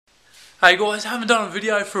Hey guys, haven't done a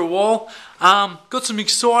video for a while. Got some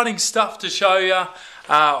exciting stuff to show you.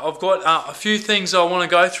 I've got a few things I want to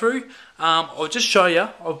go through. I'll just show you.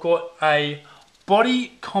 I've got a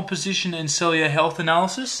body composition and cellular health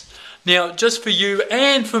analysis. Now, just for you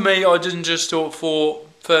and for me, I didn't just do it for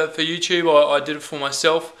YouTube. I did it for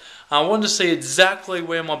myself. I wanted to see exactly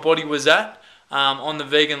where my body was at on the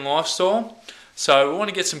vegan lifestyle. So I want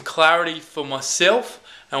to get some clarity for myself.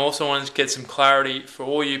 And I also wanted to get some clarity for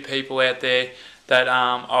all you people out there that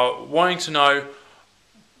are wanting to know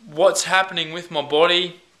what's happening with my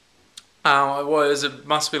body. It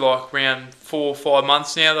must be like around 4 or 5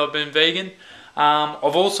 months now that I've been vegan.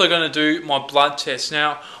 I've also going to do my blood test.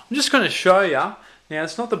 Now, I'm just going to show you. Now,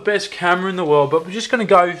 it's not the best camera in the world, but we're just going to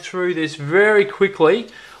go through this very quickly.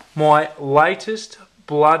 My latest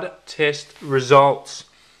blood test results.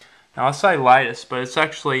 Now, I say latest, but it's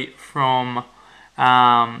actually from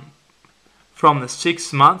the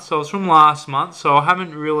 6th month, so it's from last month, so I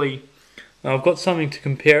haven't really, I've got something to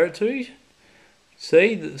compare it to.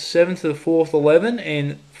 See, the 7th of the 4th 11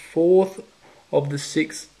 and 4th of the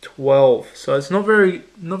 6th 12. So it's not very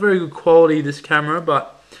good quality, this camera,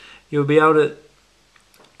 but you'll be able to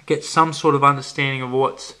get some sort of understanding of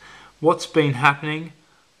what's been happening.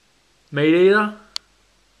 Meat eater,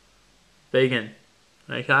 vegan.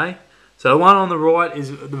 Okay, so the one on the right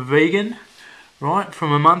is the vegan. Right,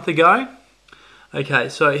 from a month ago. Okay,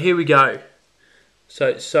 so here we go.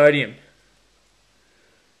 So sodium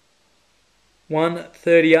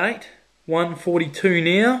 138, 142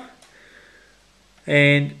 now,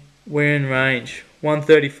 and we're in range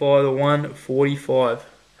 135 to 145.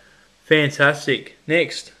 Fantastic.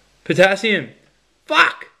 Next, potassium.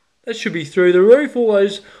 Fuck! That should be through the roof. All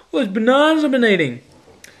those bananas I've been eating.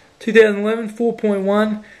 2011,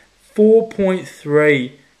 4.1,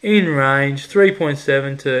 4.3. In range,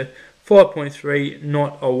 3.7 to 5.3,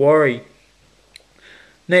 not a worry.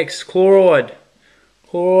 Next, chloride.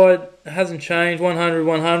 Chloride hasn't changed, 100,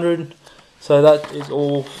 100, so that is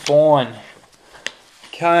all fine.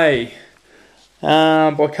 Okay,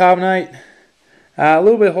 bicarbonate, a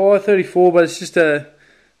little bit higher, 34, but it's just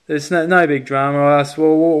there's no big drama. I asked,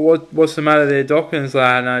 well, what's the matter there, doc? And it's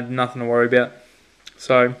like, no, nothing to worry about.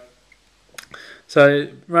 So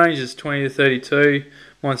range is 20 to 32.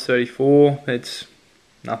 Mine's 34. It's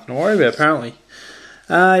nothing to worry about, apparently.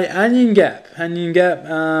 Onion gap.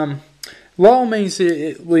 Lower means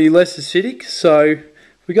it will be less acidic. So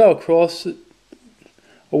if we go across, I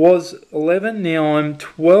was 11. Now I'm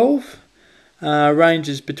 12.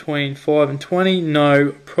 Ranges between 5 and 20.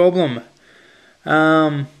 No problem.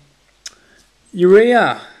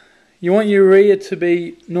 Urea. You want urea to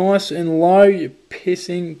be nice and low. You're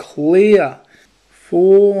pissing clear.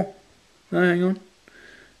 4. No, hang on.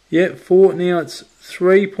 Yeah, 4. Now it's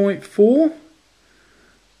 3.4,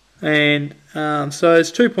 and so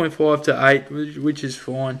it's 2.5 to 8, which is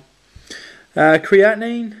fine.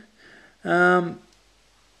 Creatinine.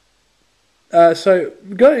 So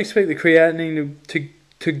we've got to expect the creatinine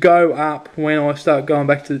to go up when I start going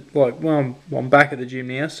back to, like, when I'm back at the gym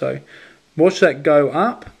now. So watch that go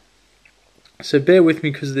up. So bear with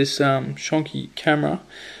me because of this shonky camera.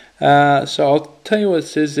 So I'll tell you what it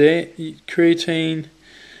says there. Creatine.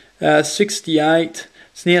 68,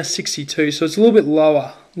 it's now 62, so it's a little bit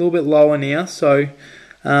lower now. So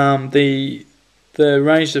the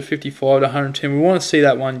range of 55 to 110, we want to see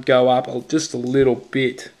that one go up just a little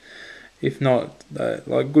bit, if not like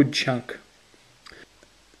a good chunk.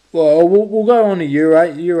 Well, we'll go on to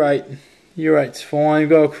urate. Urate's fine.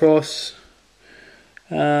 Go across.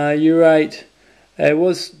 Urate, it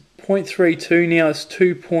was 0.32, now it's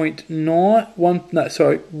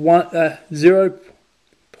 2.9.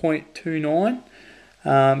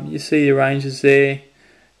 0.29. You see the ranges there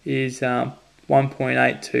is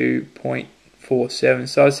 1.8 to 0.47,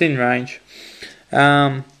 so it's in range.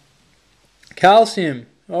 Calcium.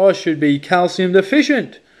 I should be calcium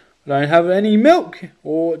deficient. I don't have any milk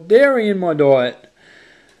or dairy in my diet.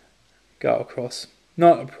 Go across.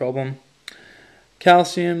 Not a problem.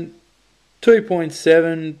 Calcium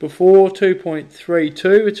 2.7 before,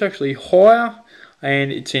 2.32. It's actually higher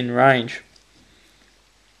and it's in range.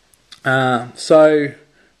 So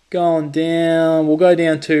going down, we'll go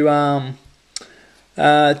down to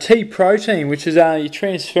T protein, which is your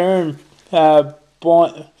transferrin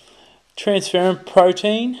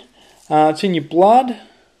protein. It's in your blood.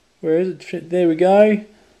 Where is it? There we go.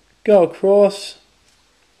 Go across,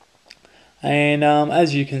 and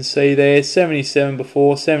as you can see there, 77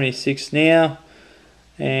 before, 76 now,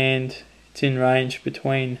 and it's in range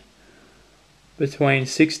between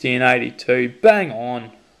 60 and 82. Bang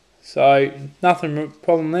on. So nothing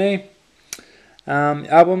problem there.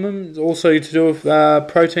 Albumin is also to do with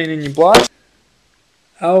protein in your blood.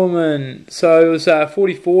 Albumin, so it was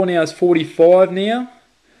 44, now it's 45 now,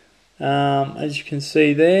 as you can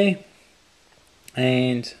see there,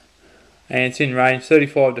 and it's in range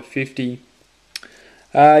 35 to 50.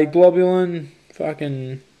 Globulin,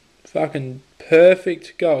 fucking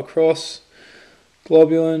perfect, go across.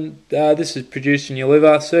 Globulin, this is produced in your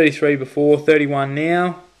liver, 33 before, 31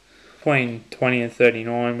 now, between 20 and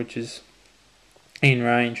 39, which is in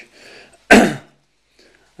range.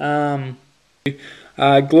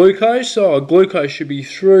 Glucose, glucose should be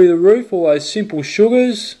through the roof. All those simple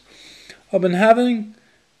sugars I've been having,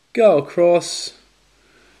 go across.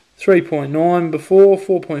 3.9 before,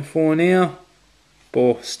 4.4 now.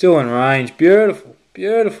 Still in range. Beautiful,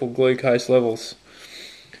 beautiful glucose levels.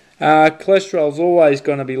 Cholesterol's always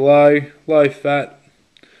going to be low fat,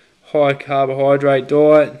 high carbohydrate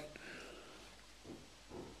diet.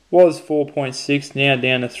 Was 4.6, now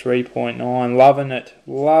down to 3.9.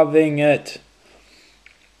 Loving it.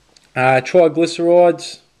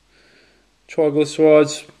 Triglycerides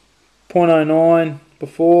 0.09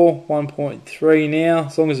 before, 1.3 now,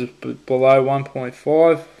 as long as it's below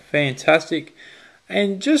 1.5, fantastic.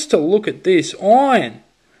 And just to look at this, iron,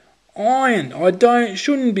 I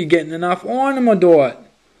shouldn't be getting enough iron in my diet.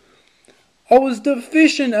 I was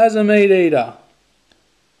deficient as a meat eater,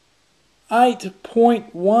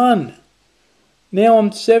 8.1, now I'm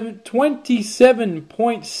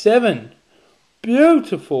 27.7,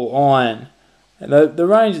 beautiful iron. The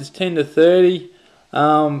range is 10 to 30,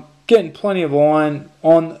 getting plenty of iron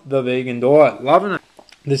on the vegan diet, loving it.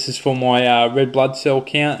 This is for my red blood cell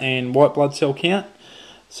count and white blood cell count.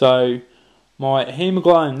 So my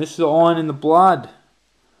hemoglobin, this is the iron in the blood,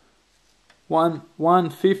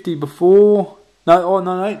 150 before. No,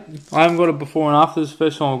 I haven't got it before and after. This is the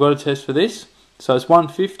first time I've got a test for this. So it's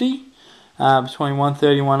 150, between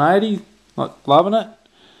 130 and 180. Loving it.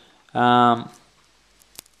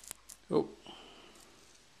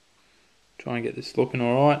 Try and get this looking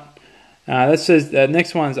alright. That says the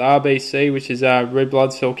next one's RBC, which is red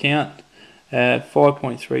blood cell count,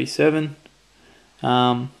 5.37,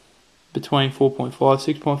 between 4.5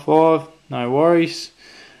 6.5. No worries.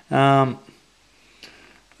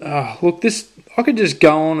 Look, this, I could just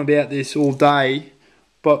go on about this all day,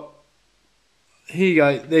 but here you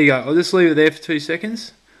go. There you go. I'll just leave it there for 2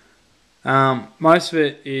 seconds. Most of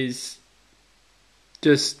it is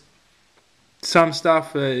just some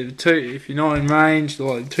stuff. If you're not in range,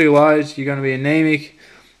 like too low, you're going to be anemic.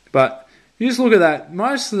 But if you just look at that,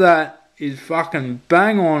 most of that is fucking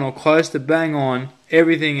bang on or close to bang on,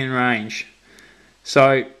 everything in range.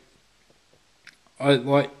 So I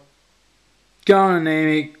like going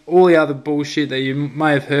anemic, all the other bullshit that you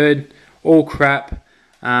may have heard, all crap,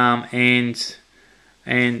 and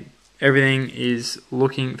everything is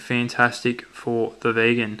looking fantastic for the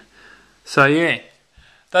vegan. So yeah,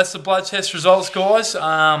 that's the blood test results, guys.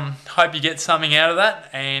 Hope you get something out of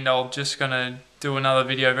that, and I'm just going to do another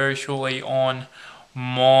video very shortly on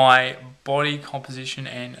my body composition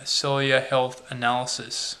and cellular health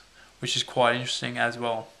analysis, which is quite interesting as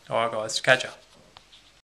well. Alright guys, catch ya.